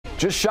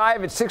Just shy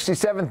of its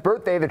 67th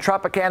birthday, the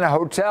Tropicana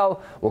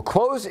Hotel will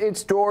close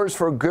its doors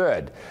for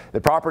good.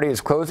 The property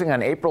is closing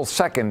on April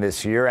 2nd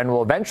this year and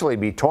will eventually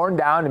be torn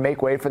down to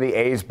make way for the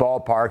A's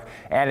ballpark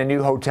and a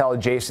new hotel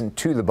adjacent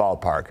to the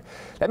ballpark.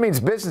 That means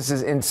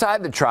businesses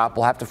inside the Trop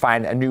will have to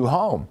find a new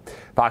home.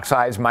 Fox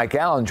 5's Mike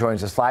Allen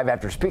joins us live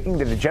after speaking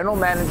to the general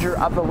manager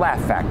of the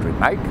Laugh Factory.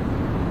 Mike?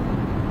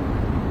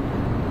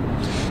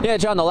 Yeah,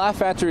 John, the Laugh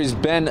Factory has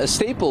been a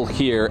staple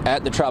here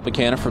at the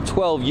Tropicana for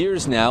 12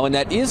 years now, and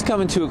that is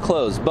coming to a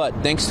close. But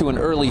thanks to an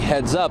early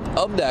heads up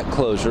of that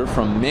closure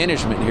from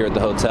management here at the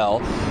hotel,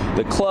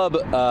 the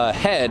club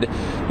head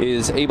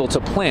is able to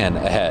plan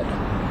ahead.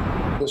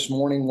 This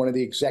morning, one of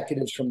the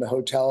executives from the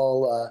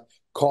hotel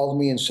called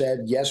me and said,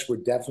 yes, we're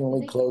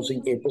definitely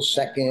closing April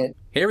 2nd.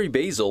 Harry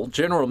Basil,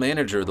 general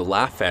manager of the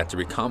Laugh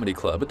Factory Comedy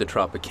Club at the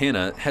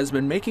Tropicana, has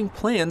been making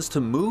plans to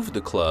move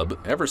the club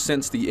ever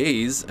since the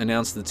A's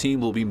announced the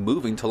team will be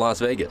moving to Las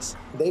Vegas.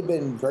 They've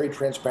been very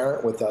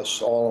transparent with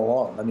us all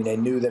along. I mean, they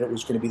knew that it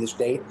was going to be this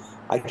date.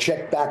 I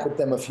checked back with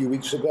them a few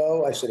weeks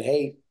ago. I said,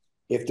 hey,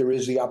 if there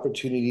is the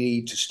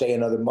opportunity to stay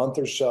another month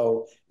or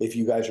so, if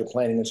you guys are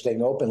planning on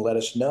staying open, let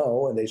us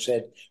know. And they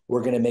said,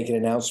 we're going to make an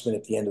announcement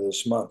at the end of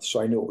this month.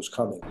 So I knew it was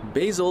coming.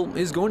 Basil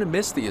is going to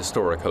miss the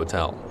historic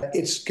hotel.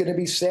 It's going to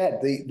be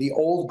sad. The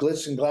old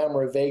glitz and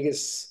glamour of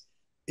Vegas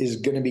is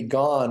going to be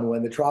gone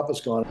when the Trop is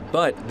gone.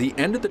 But the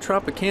end of the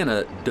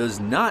Tropicana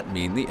does not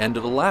mean the end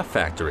of the Laugh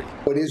Factory.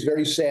 It is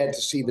very sad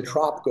to see the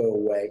Trop go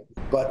away,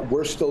 but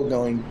we're still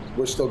going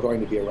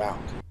to be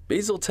around.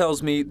 Basil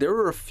tells me there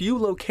are a few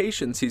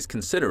locations he's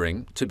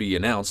considering to be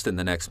announced in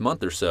the next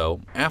month or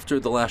so after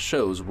the last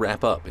shows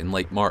wrap up in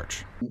late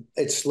March.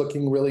 It's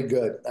looking really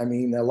good. I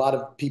mean, a lot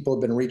of people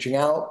have been reaching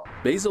out.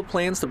 Basil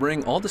plans to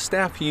bring all the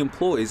staff he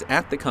employs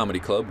at the comedy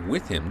club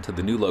with him to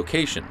the new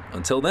location.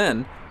 Until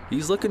then,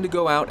 he's looking to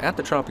go out at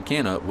the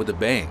Tropicana with a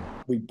bang.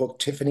 We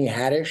booked Tiffany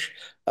Haddish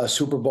a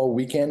Super Bowl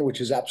weekend,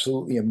 which is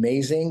absolutely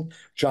amazing.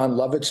 John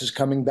Lovitz is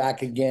coming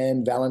back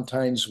again,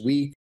 Valentine's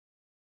week.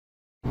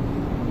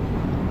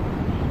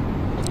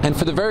 And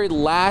for the very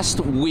last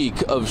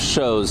week of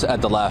shows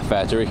at the Laugh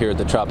Factory here at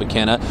the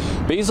Tropicana,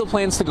 Basil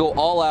plans to go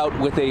all out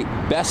with a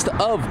best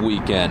of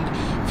weekend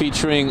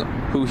featuring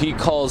who he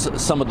calls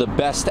some of the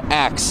best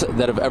acts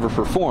that have ever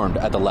performed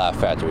at the Laugh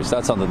Factory. So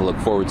that's something to look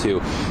forward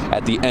to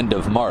at the end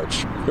of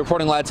March.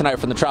 Reporting live tonight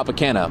from the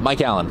Tropicana,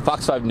 Mike Allen,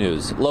 Fox 5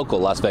 News, local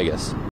Las Vegas.